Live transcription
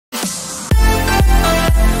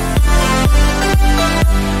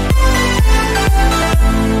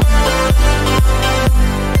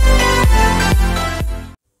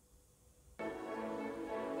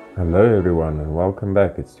Hello everyone and welcome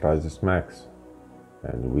back. It's Max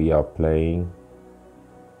and we are playing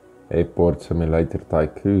Airport Simulator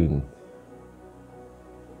Tycoon.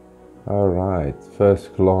 Alright,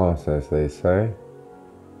 first class as they say.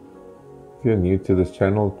 If you're new to this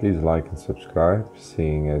channel, please like and subscribe,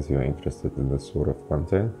 seeing as you're interested in this sort of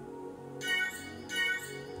content.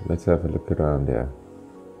 Let's have a look around here.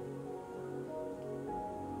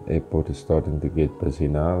 Airport is starting to get busy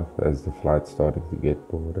now as the flight's starting to get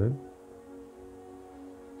boarded.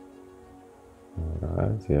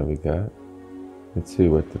 Alright, here we go. Let's see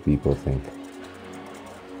what the people think.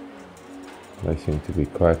 They seem to be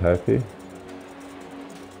quite happy.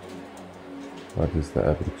 What is the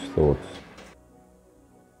average thoughts?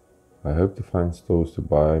 I hope to find stores to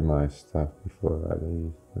buy my stuff before I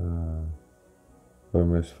leave.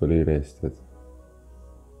 Almost fully rested.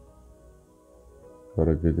 Got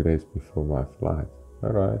a good rest before my flight.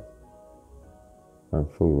 Alright. I'm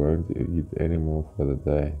full, won't eat any more for the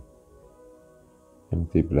day.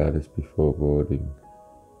 Empty bladders before boarding.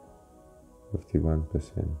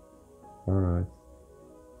 51%. Alright.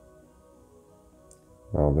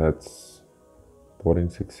 Well, that's boarding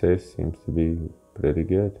success seems to be pretty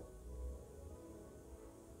good.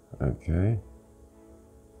 Okay.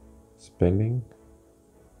 Spending,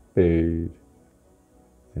 food,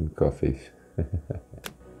 and coffees.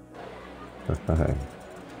 That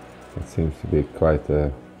seems to be quite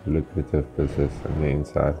a lucrative business on the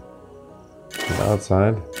inside. And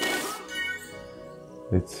outside,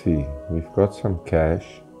 let's see, we've got some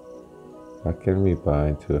cash. What can we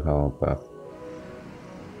buy to help up?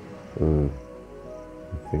 Ooh,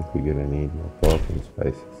 I think we're gonna need more parking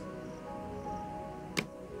spaces.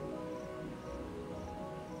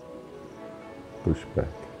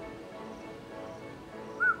 Pushback.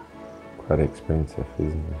 Quite expensive,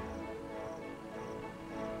 isn't it?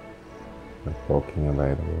 No parking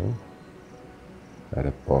available. At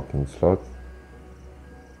a parking slot.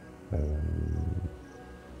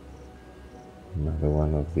 Another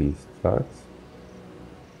one of these trucks.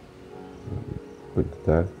 Put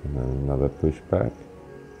that and then another pushback.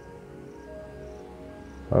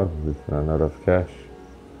 Oh, we've run out of cash.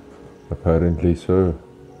 Apparently so.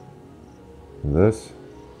 And this,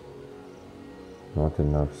 not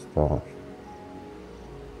enough stock.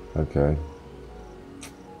 Okay.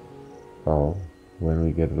 Well, when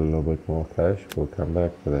we get a little bit more cash, we'll come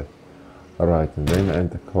back for that. Alright, and then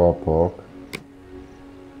at the car park,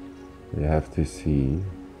 you have to see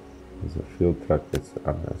there's a fuel truck that's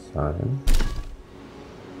unassigned.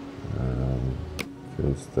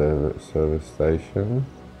 Fuel service station.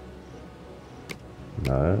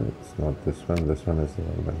 No, it's not this one. This one is the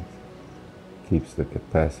one that keeps the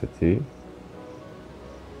capacity.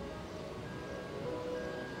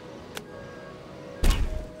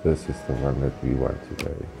 This is the one that we want to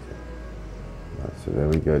go to. Right, so then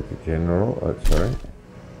we go to general. Oh, sorry.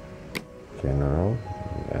 General.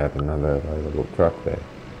 Add another available truck there.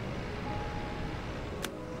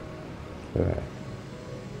 Okay.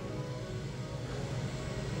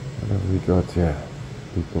 What have we got here?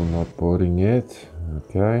 People not boarding yet.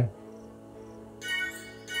 Okay.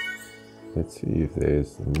 Let's see if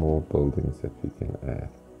there's more buildings that we can add.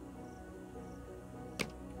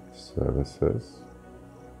 Services.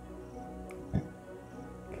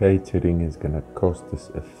 Catering is gonna cost us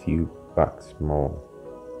a few bucks more.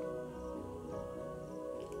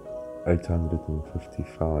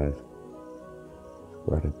 855.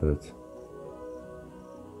 Quite a bit.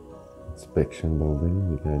 Inspection building,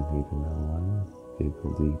 we don't need another one.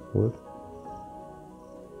 Vehicle depot.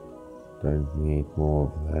 Don't need more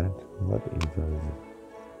of that. What info is it?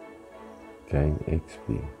 Gain XP.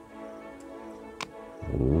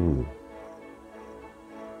 Ooh.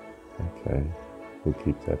 Okay, we'll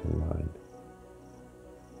keep that in mind.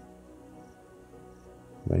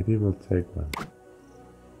 Maybe we'll take one.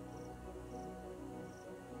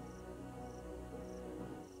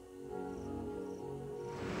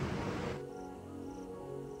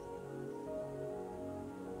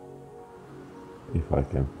 If I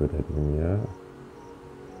can put it in here.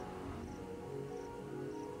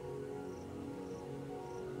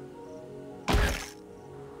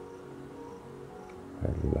 I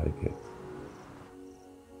like it.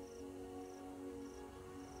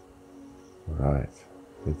 Right,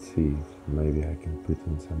 let's see if maybe I can put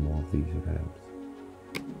in some more of these ramps.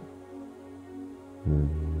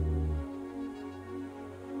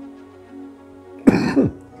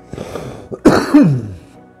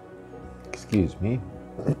 Excuse me.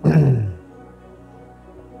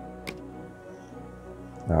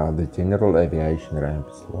 The general aviation ramp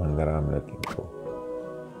is the one that I'm looking for.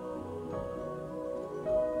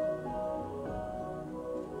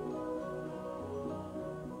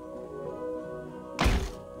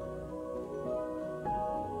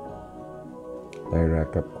 They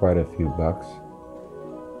rack up quite a few bucks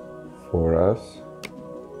for us.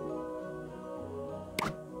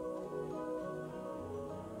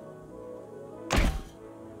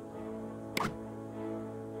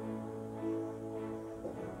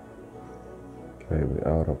 Okay, we're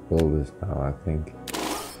out of builders now, I think.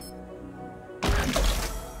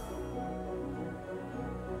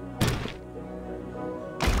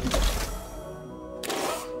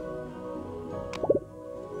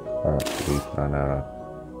 We've run out of...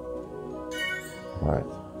 Right,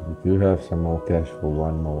 we do have some more cash for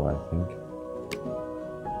one more, I think.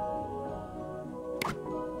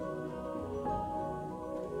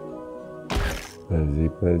 Busy,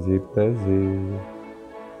 busy, busy.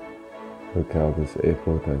 Look how this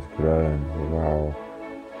airport has grown. Wow.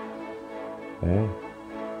 Okay.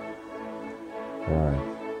 Right.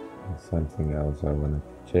 There's something else I wanted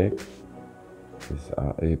to check. This is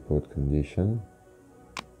our airport condition.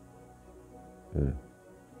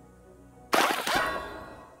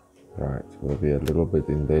 Right, we'll be a little bit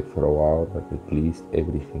in debt for a while, but at least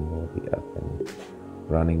everything will be up and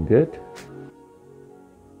running good.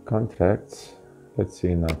 Contracts. Let's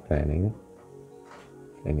see in our planning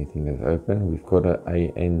if anything is open. We've got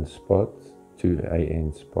an AN spot, 2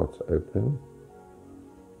 AN spots open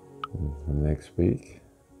for next week.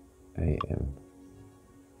 AM.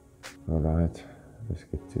 Alright, let's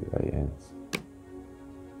get 2 ANs.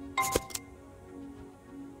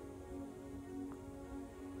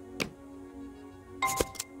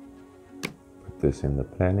 Put this in the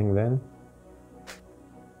planning then.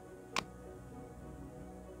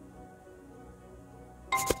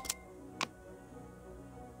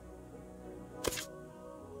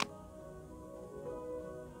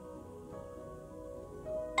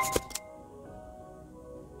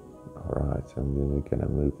 Alright, and then we're gonna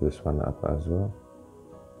move this one up as well.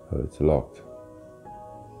 Oh, it's locked.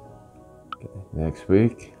 Okay, next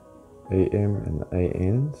week, AM and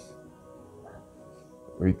ANs.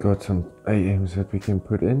 We got some AMs that we can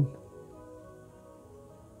put in.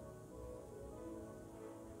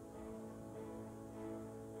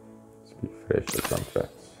 Let's be fresh with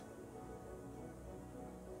contracts.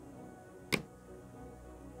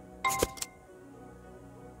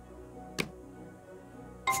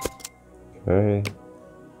 Okay.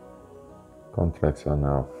 Contracts are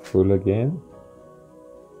now full again.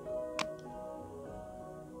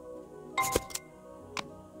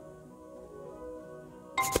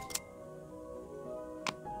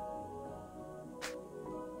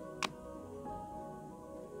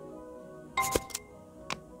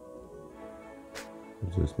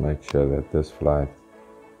 Just make sure that this flight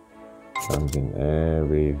comes in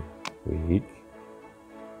every week.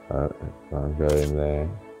 Oh, it can't go in there.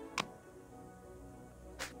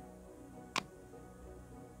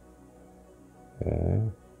 Okay.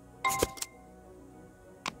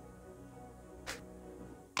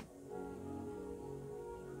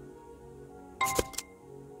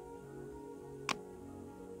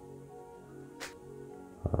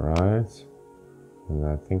 Alright. And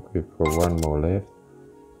I think we've got one more left.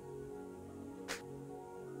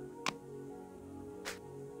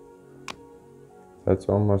 That's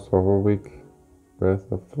almost a whole week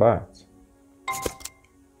worth of flights.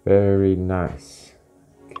 Very nice.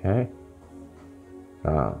 Okay.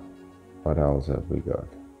 Now, what else have we got?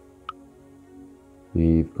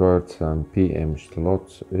 We've got some PM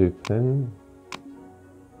slots open.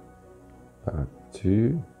 About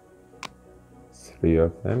 2, 3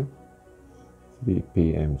 of them. 3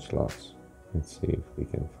 PM slots. Let's see if we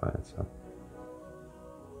can find some.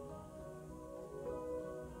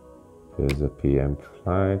 Here's a PM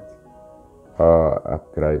flight.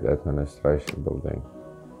 Upgrade administration building.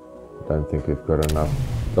 I don't think we've got enough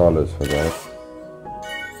dollars for that.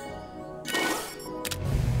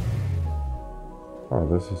 Oh,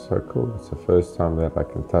 this is so cool. It's the first time that I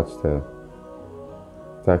can touch the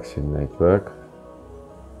taxi network.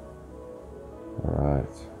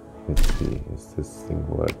 Alright, let's see, is this thing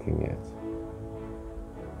working yet?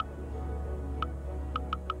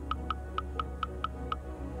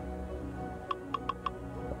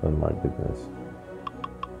 Oh my goodness.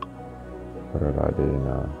 What did I do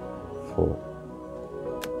now? 4.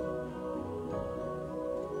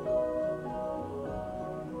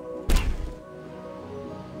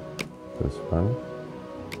 This one.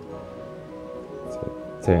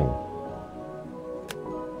 10.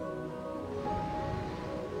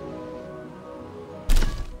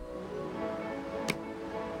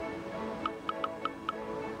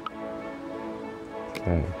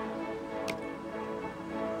 Okay.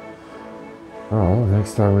 Oh,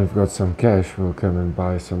 next time we've got some cash, we'll come and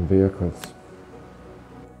buy some vehicles.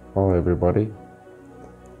 Well, everybody,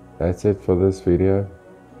 that's it for this video.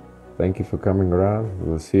 Thank you for coming around.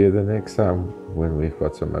 We'll see you the next time when we've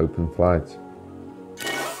got some open flights.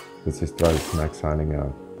 This is Max signing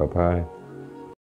out. Bye bye.